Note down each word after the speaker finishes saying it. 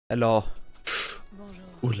Hello.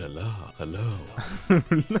 Ooh la la, hello. Oh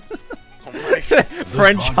my God.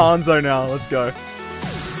 French Hanzo now, let's go.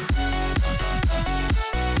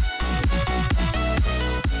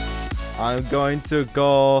 I'm going to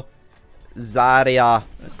go Zarya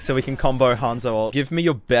so we can combo Hanzo ult. Give me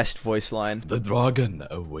your best voice line. The dragon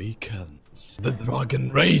awakens. The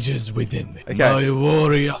dragon rages within me. Okay. My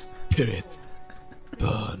warrior spirit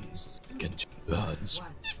burns. Genji burns.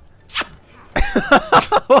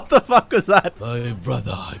 What the fuck was that? My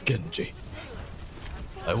brother Genji.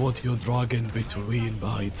 I want your dragon between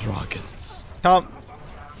my dragons. Come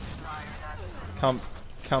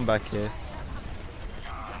back here.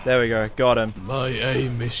 There we go, got him. My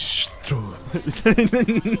aim is true. I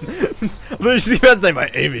was just about to say my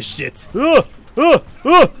aim is shit. No, no.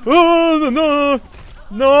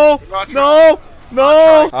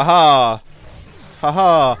 Haha.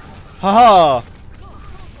 Haha. Haha.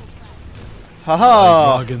 My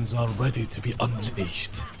Haha. dragons are ready to be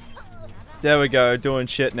unleashed. There we go, doing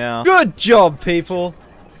shit now. Good job, people.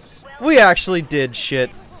 We actually did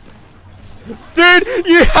shit. Dude,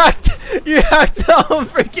 you hacked our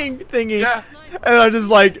freaking thingy. Yeah. And I just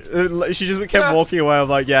like, she just kept walking away. I'm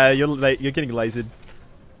like, yeah, you're getting lasered.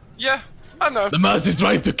 Yeah, I know. The mouse is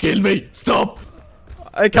trying to kill me. Stop.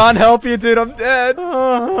 I can't help you, dude. I'm dead.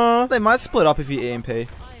 They might split up if you EMP.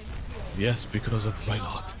 Yes, because of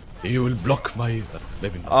Reinhardt. He will block my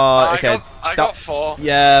maybe not. Oh, okay. I got 4.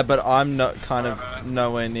 Yeah, but I'm not kind of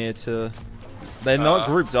nowhere near to. They're not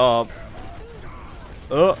grouped up.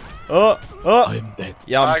 I'm dead.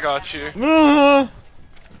 Yeah. I got you.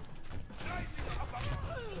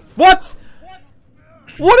 What?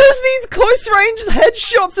 What is these close range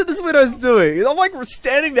headshots that this widow's doing? I'm like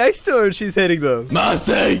standing next to her and she's hitting them.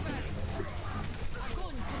 Mercy!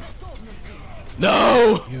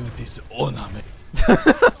 No! You dishonor me.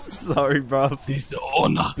 Sorry, bro.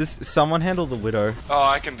 Dishonor. Someone handle the widow. Oh,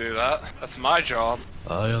 I can do that. That's my job.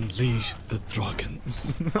 I unleashed the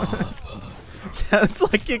dragons. Sounds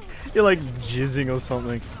like you're like jizzing or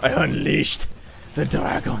something. I unleashed the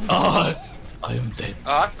dragon. I am dead.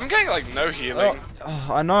 I'm getting like no healing. Oh,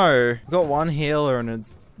 I know. Got one healer and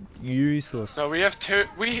it's useless. No, we have 2.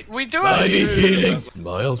 We do I have 2. need healing.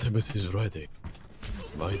 My ultimate is ready.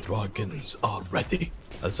 My dragons are ready.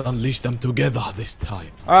 Let's unleash them together this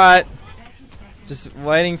time. Alright. Just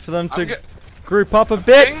waiting for them to get- group up a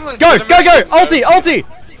bit. getting Go, go, go! legitimately- Ulti, ulti!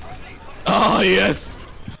 Ah, yes!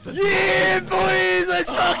 Yeah, boys!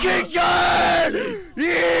 Let's fucking go!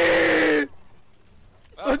 Yeah!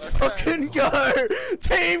 Let's fucking go!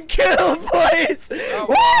 Team kill, boys!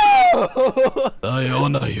 Woo! I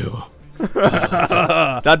honor you.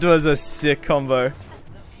 That was a sick combo.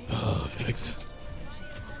 Perfect.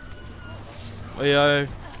 Yo.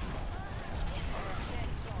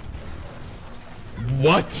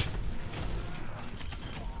 What?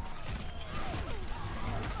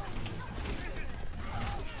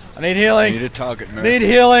 I need healing. Need a target, Mercy. Need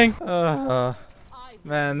healing.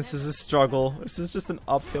 Man, this is a struggle. This is just an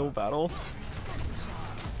uphill battle.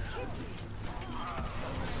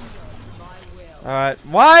 Alright.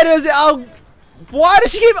 Why does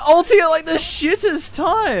she keep ulting at like the shittest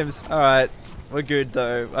times? Alright. We're good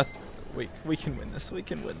though. We can win this. We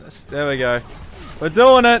can win this. There we go. We're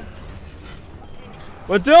doing it.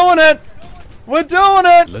 We're doing it. We're doing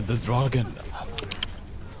it. Let the dragon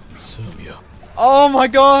serve you. Oh my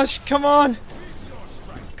gosh. Come on.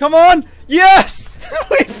 Come on. Yes.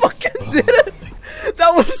 We fucking did it.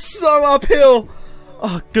 That was so uphill.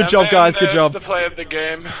 Oh, good job, guys. Good job. The play of the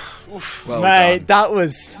game. Oof. Well Mate, done. that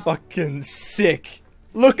was fucking sick.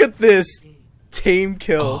 Look at this. Team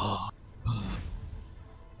kill.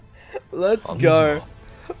 Let's go.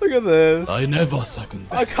 Look at this. I never second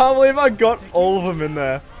I best. can't believe I got all of them in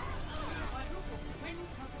there.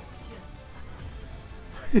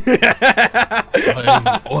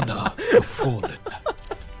 I honor the fallen.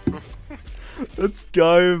 Let's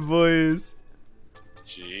go, boys.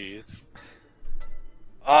 Jeez.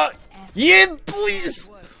 Yeah,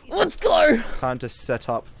 boys. Let's go. Time to set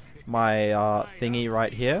up my thingy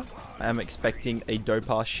right here. I am expecting a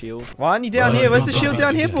dope-ass shield. Why aren't you down here? Where's the shield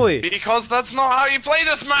down here, boy? Because that's not how you play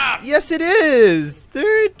this map! Yes, it is.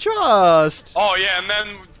 Dude, trust. Oh yeah, and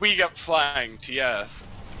then we get flanked, yes.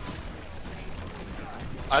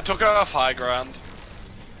 I took it off high ground.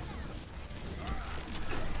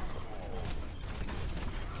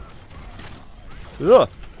 Ugh.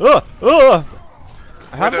 Ugh. Ugh.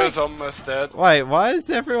 How did Widow's almost dead. Wait, why is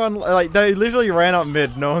everyone like they literally ran up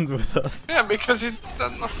mid? No one's with us. Yeah, because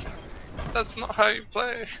that's not how you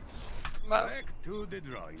play.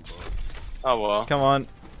 Oh well. Come on,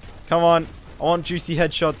 come on! I want juicy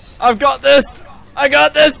headshots. I've got this. I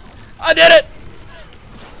got this! I did it!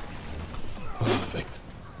 Perfect.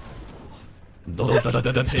 Don't let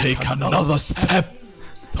them take another step.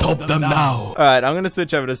 Stop them now. Alright, I'm gonna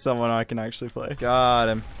switch over to someone I can actually play. Got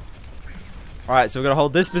him. Alright, so we're gonna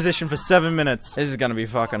hold this position for 7 minutes. This is gonna be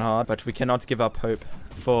fucking hard, but we cannot give up hope.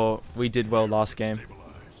 For we did well last game.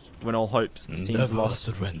 When all hopes seemed Never lost.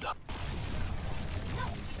 surrender.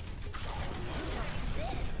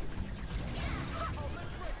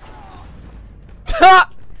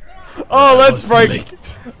 Ha! Oh, let's break.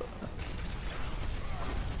 Late.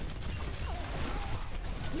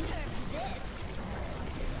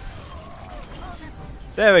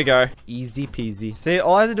 There we go. Easy peasy. See,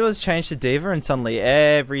 all I had to do was change to Diva and suddenly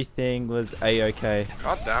everything was a-okay.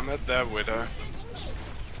 God damn it, that Widow.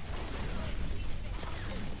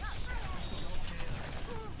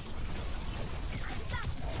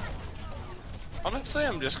 Honestly,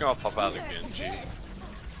 I'm just gonna pop out again, G.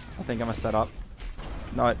 I think I messed that up.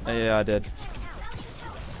 No, yeah, I did.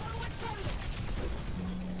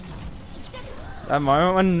 That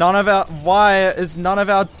moment when none of our... Why is none of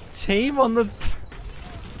our team on the...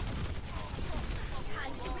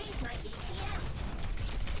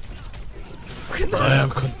 I am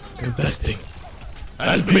contesting.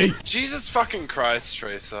 Help me! Jesus fucking Christ,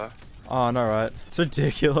 Tracer. Oh, no, right. It's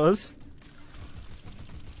ridiculous.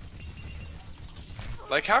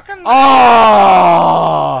 Like, how can...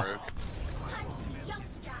 Oh!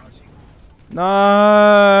 No!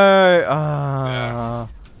 Ah.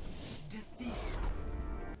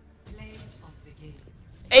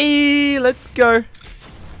 Hey, let's go.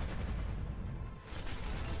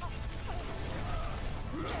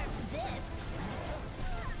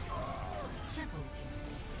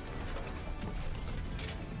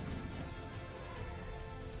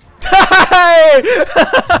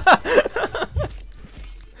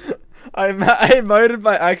 I emoted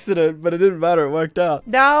by accident, but it didn't matter. It worked out.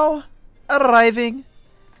 Now, arriving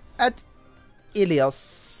at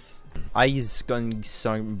Ilios. I's going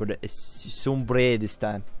sombre this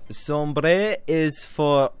time. Sombre is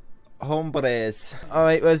for hombres. Oh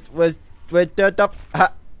wait, where's the top?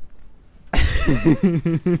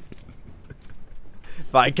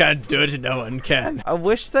 If I can't do it, no one can. I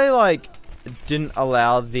wish they like didn't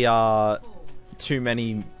allow the too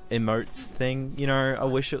many emotes thing, you know. I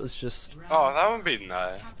wish it was just... Oh, that would be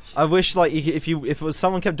nice. I wish like if it was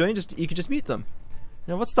someone kept doing it, you could just mute them.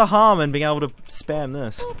 You know, what's the harm in being able to spam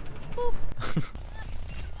this?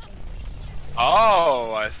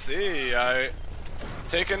 Oh, I see.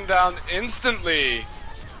 Taken down instantly.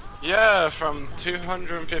 Yeah, from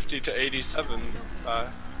 250 to 87.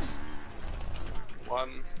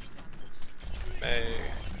 One May.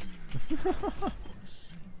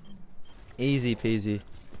 Easy peasy.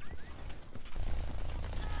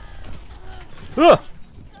 Ugh!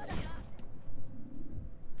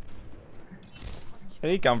 Where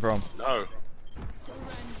did he come from? No.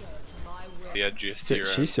 The edgiest hero.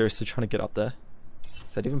 She's seriously trying to get up there.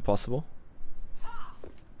 Is that even possible?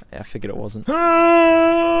 Yeah, I figured it wasn't.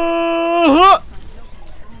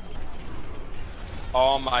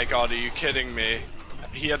 Oh my god, are you kidding me?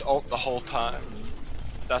 He had ult the whole time.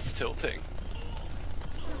 That's tilting.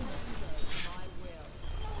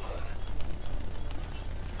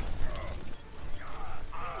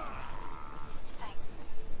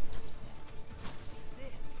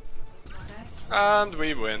 And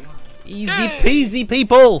we win. Easy peasy,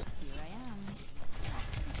 people!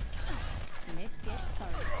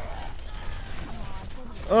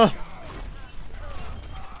 Oh.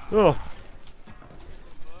 Oh.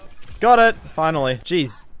 Got it! Finally.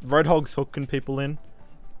 Jeez. Roadhog's hooking people in.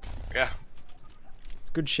 Yeah.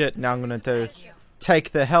 It's good shit. Now I'm gonna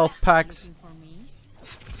take the health packs.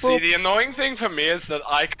 See, the annoying thing for me is that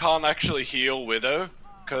I can't actually heal Widow,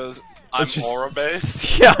 because I'm aura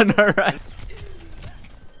based. Yeah, I know, right?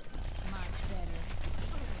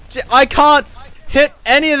 I can't hit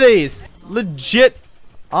any of these! Legit!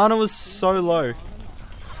 Ana was so low.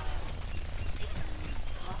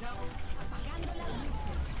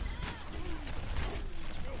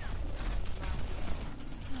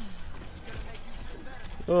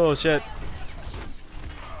 Oh shit.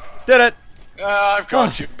 Did it! I've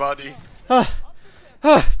got you, buddy.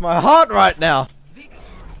 My heart right now!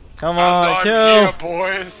 Come on, and I'm kill! here,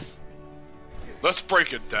 boys. Let's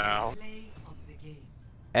break it down.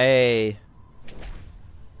 Hey.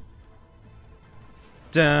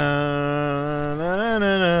 Dun, na, na,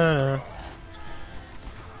 na, na.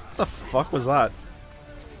 What the fuck was that?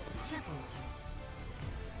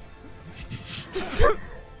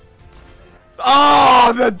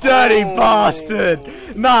 Oh, the dirty bastard!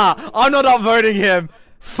 Nah, I'm not upvoting him.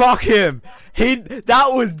 Fuck him.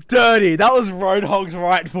 That was dirty. That was Roadhog's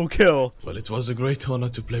rightful kill. Well, it was a great honor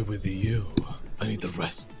to play with you. I need the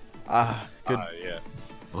rest. Good.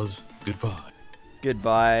 Yes. Was goodbye.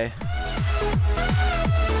 Goodbye.